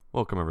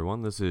Welcome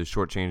everyone, this is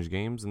Shortchange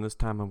Games, and this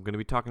time I'm going to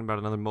be talking about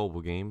another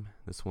mobile game.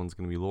 This one's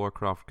going to be Lara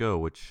Croft Go,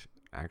 which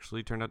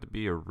actually turned out to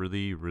be a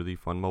really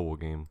fun mobile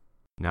game.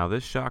 Now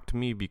this shocked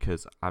me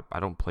because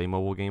I don't play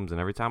mobile games, and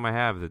every time I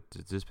have,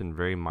 it's just been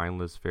very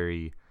mindless,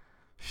 very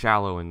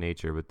shallow in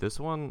nature. But this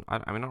one,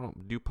 I mean I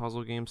don't do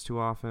puzzle games too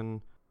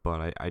often,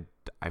 but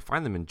I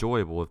find them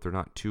enjoyable if they're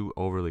not too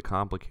overly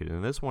complicated.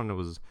 And this one, it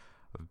was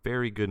a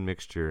very good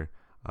mixture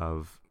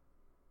of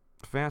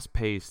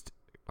fast-paced,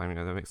 I mean,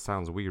 that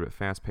sounds weird, but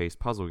fast-paced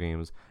puzzle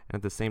games, and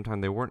at the same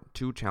time, they weren't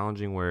too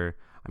challenging where,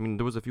 I mean,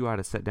 there was a few I had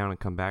to set down and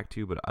come back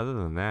to, but other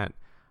than that,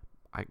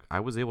 I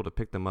was able to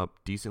pick them up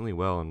decently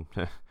well, and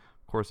of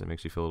course, it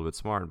makes you feel a little bit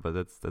smart, but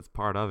that's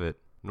part of it.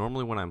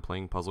 Normally, when I'm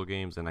playing puzzle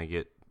games and I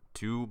get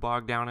too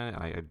bogged down in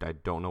it, I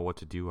don't know what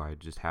to do. I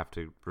just have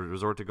to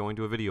resort to going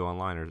to a video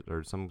online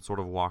or some sort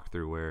of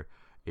walkthrough where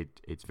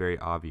it's very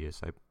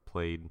obvious. I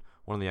played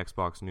one of the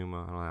Xbox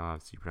Numa, I don't know how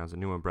to pronounce it,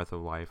 Numa Breath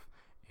of Life,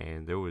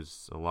 and there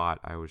was a lot.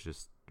 I was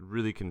just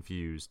really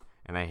confused,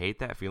 and I hate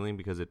that feeling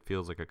because it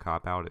feels like a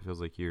cop-out. It feels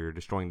like you're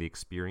destroying the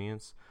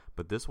experience,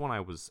 but this one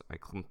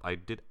I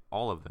did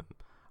all of them.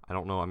 I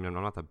don't know, I mean,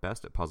 I'm not the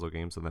best at puzzle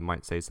games, so that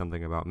might say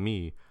something about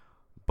me,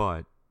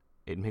 but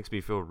it makes me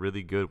feel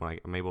really good when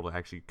I'm able to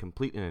actually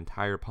complete an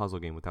entire puzzle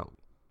game without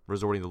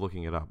resorting to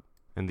looking it up.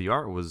 And the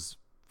art was,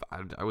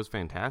 I was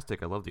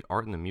fantastic. I love the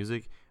art and the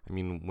music. I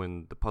mean,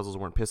 when the puzzles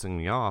weren't pissing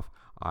me off,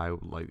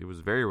 it was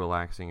very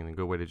relaxing and a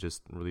good way to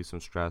just release some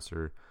stress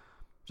or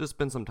just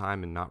spend some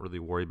time and not really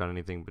worry about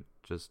anything, but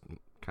just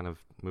kind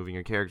of moving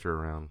your character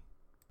around.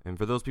 And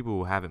for those people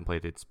who haven't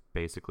played, it's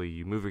basically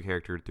you move your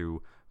character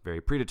through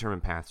very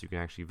predetermined paths. You can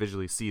actually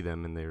visually see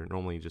them, and they're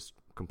normally just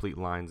complete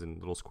lines and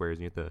little squares.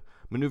 And you have to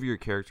maneuver your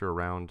character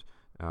around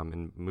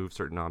and move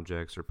certain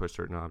objects or push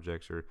certain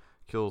objects or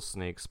kill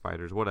snakes,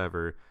 spiders,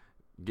 whatever.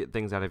 Get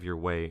things out of your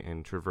way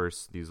and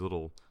traverse these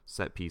little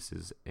set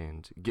pieces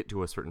and get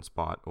to a certain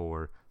spot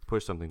or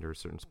push something to a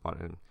certain spot.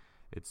 And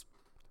it's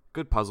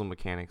good puzzle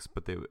mechanics,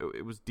 but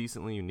it was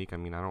decently unique. I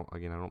mean, I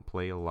don't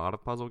play a lot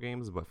of puzzle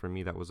games, but for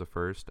me that was a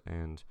first,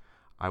 and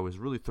I was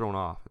really thrown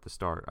off at the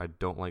start. I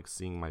don't like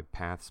seeing my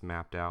paths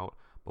mapped out,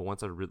 but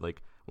once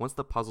once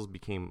the puzzles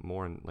became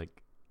more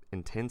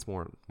intense,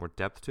 more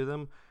depth to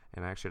them,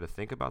 and I actually had to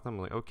think about them,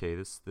 I'm like, okay,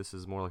 this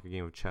is more like a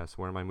game of chess.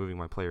 Where am I moving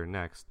my player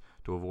next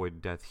to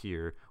avoid death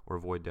here or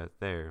avoid death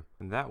there?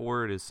 And that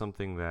word is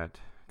something that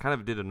kind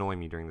of did annoy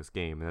me during this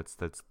game, and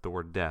that's the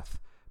word death,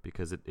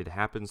 because it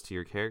happens to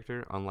your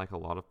character. Unlike a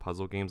lot of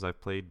puzzle games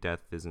I've played,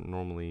 death isn't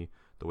normally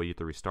the way you have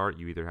to restart.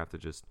 You either have to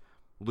just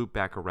loop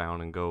back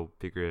around and go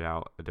figure it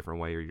out a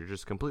different way, or you're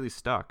just completely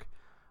stuck.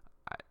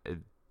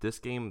 This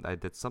game,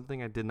 that's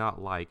something I did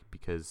not like,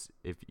 because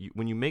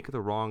when you make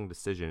the wrong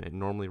decision, it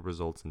normally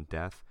results in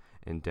death,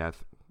 and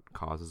death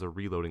causes a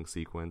reloading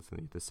sequence, and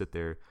you have to sit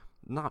there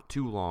not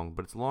too long,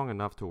 but it's long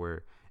enough to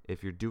where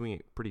if you're doing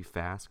it pretty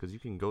fast, because you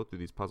can go through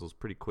these puzzles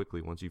pretty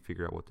quickly once you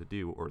figure out what to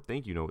do or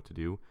think you know what to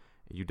do,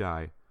 you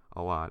die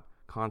a lot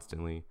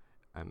constantly,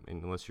 and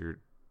unless you're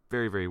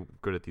very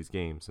good at these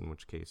games, in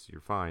which case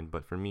you're fine.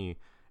 But for me,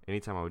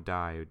 anytime I would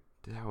die,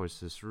 that was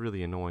just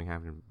really annoying,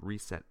 having to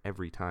reset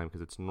every time,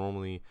 because it's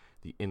normally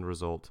the end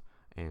result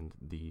and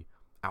the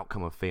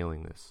outcome of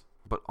failing this.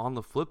 But on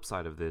the flip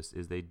side of this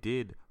is they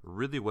did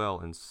really well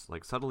in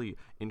subtly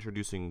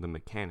introducing the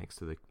mechanics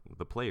to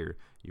the player.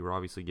 You were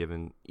obviously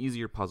given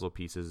easier puzzle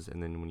pieces,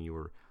 and then when you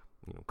were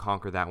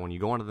conquer that one, you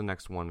go on to the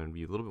next one and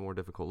be a little bit more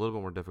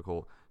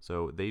difficult.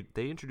 So they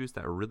introduced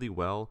that really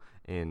well,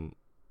 and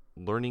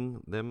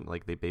learning them,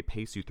 they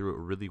pace you through it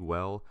really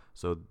well.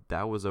 So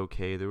that was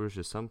okay. There was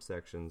just some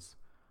sections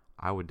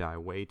I would die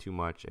way too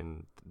much,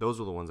 and those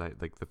were the ones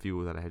the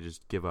few that I had to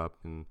just give up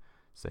and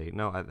say,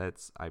 no,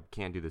 I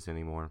can't do this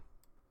anymore.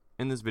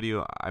 In this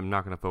video, I'm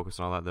not going to focus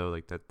on all that, though.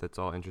 That's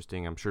all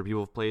interesting. I'm sure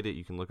people have played it.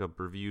 You can look up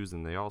reviews,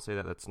 and they all say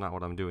that. That's not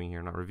what I'm doing here.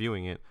 I'm not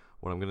reviewing it.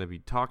 What I'm going to be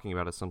talking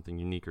about is something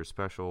unique or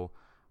special,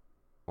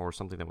 or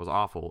something that was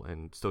awful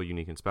and still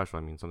unique and special.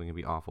 I mean, something can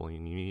be awful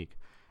and unique,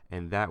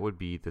 and that would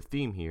be the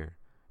theme here,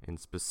 and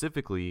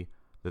specifically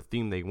the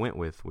theme they went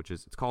with,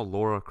 it's called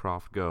Lara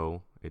Croft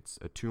Go. It's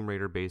a Tomb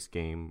Raider-based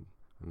game.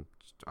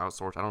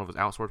 Outsourced. I don't know if it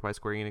was outsourced by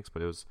Square Enix,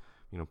 but it was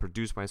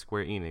produced by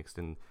Square Enix.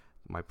 And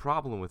my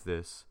problem with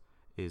this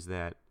is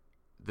that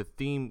the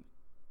theme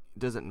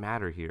doesn't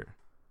matter here.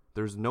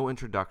 There's no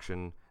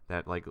introduction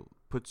that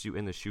puts you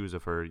in the shoes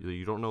of her.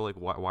 You don't know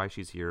why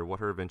she's here, what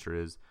her adventure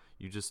is.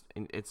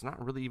 And it's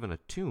not really even a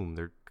tomb.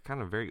 They're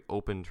kind of very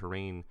open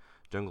terrain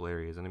jungle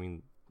areas, and I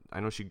mean, I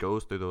know she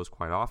goes through those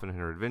quite often in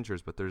her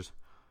adventures, but there's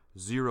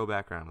zero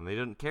background, and they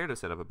didn't care to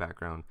set up a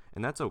background,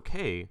 and that's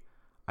okay.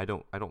 I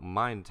don't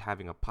mind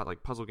having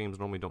puzzle games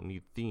normally don't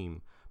need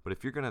theme, but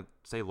if you're gonna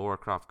say Lara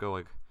Croft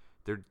Go,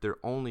 they're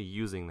only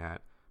using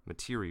that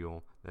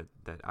material,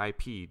 that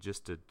IP,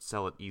 just to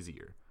sell it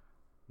easier.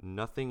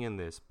 Nothing in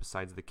this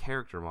besides the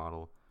character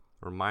model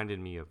reminded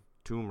me of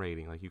tomb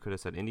raiding. You could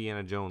have said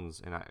Indiana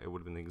Jones, and it would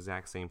have been the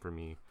exact same for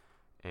me.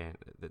 And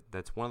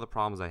that's one of the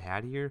problems I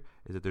had here,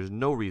 is that there's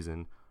no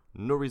reason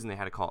No reason they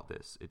had to call it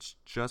this. It's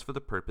just for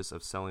the purpose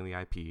of selling the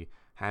IP,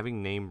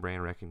 having name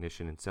brand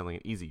recognition, and selling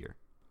it easier.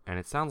 And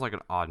it sounds like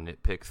an odd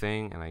nitpick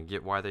thing, and I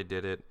get why they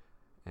did it,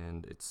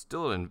 and it's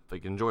still an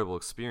enjoyable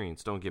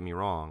experience. Don't get me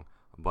wrong,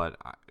 but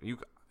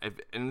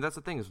and that's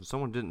the thing is, if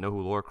someone didn't know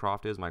who Lara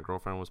Croft is, my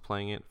girlfriend was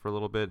playing it for a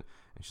little bit,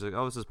 and she's like,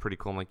 "Oh, this is pretty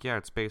cool." I'm like, "Yeah,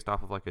 it's based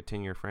off of like a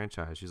 10-year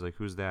franchise." She's like,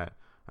 "Who's that?"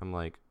 I'm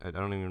like, I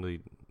don't even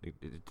really.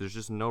 There's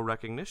just no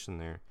recognition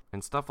there,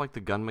 and stuff like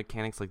the gun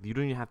mechanics, like you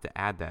don't even have to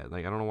add that.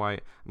 Like I don't know why. I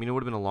mean, it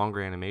would have been a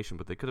longer animation,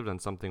 but they could have done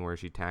something where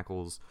she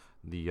tackles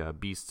the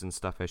beasts and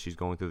stuff as she's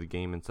going through the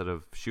game instead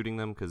of shooting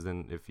them. Because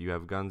then, if you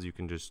have guns, you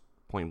can just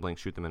point blank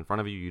shoot them in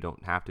front of you. You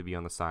don't have to be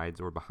on the sides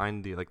or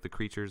behind the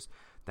creatures.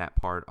 That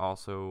part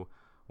also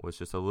was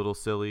just a little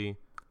silly,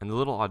 and the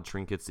little odd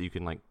trinkets that you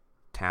can like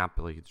tap,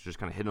 like it's just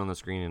kind of hidden on the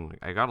screen, and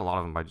I got a lot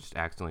of them by just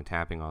accidentally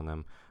tapping on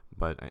them.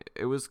 But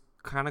it was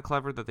kind of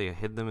clever that they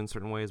hid them in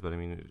certain ways, but I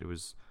mean it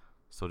was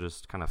still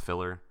just kind of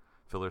filler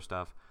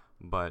stuff.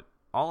 But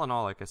all in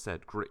all, like I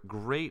said,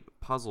 great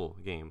puzzle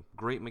game,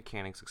 great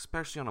mechanics,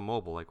 especially on a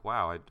mobile. Like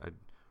wow, I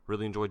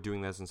really enjoyed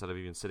doing this instead of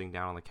even sitting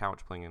down on the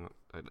couch playing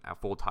a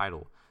full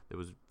title. It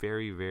was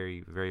very,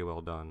 very, very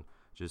well done.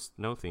 Just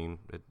no theme.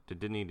 It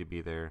didn't need to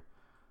be there.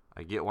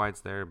 I get why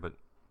it's there, but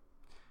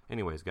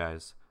anyways,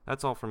 guys,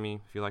 that's all from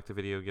me. If you like the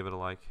video, give it a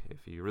like.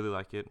 If you really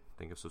like it,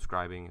 think of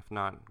subscribing. If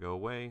not, go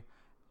away.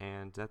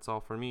 And that's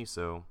all for me.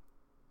 So,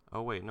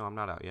 oh wait, no, I'm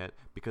not out yet,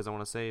 because I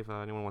want to say if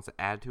anyone wants to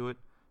add to it,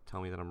 tell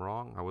me that I'm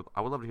wrong. I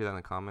would love to hear that in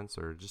the comments,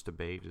 or just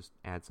debate, just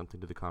add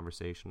something to the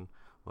conversation.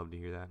 Love to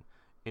hear that.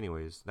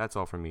 Anyways, that's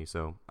all from me.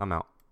 So I'm out.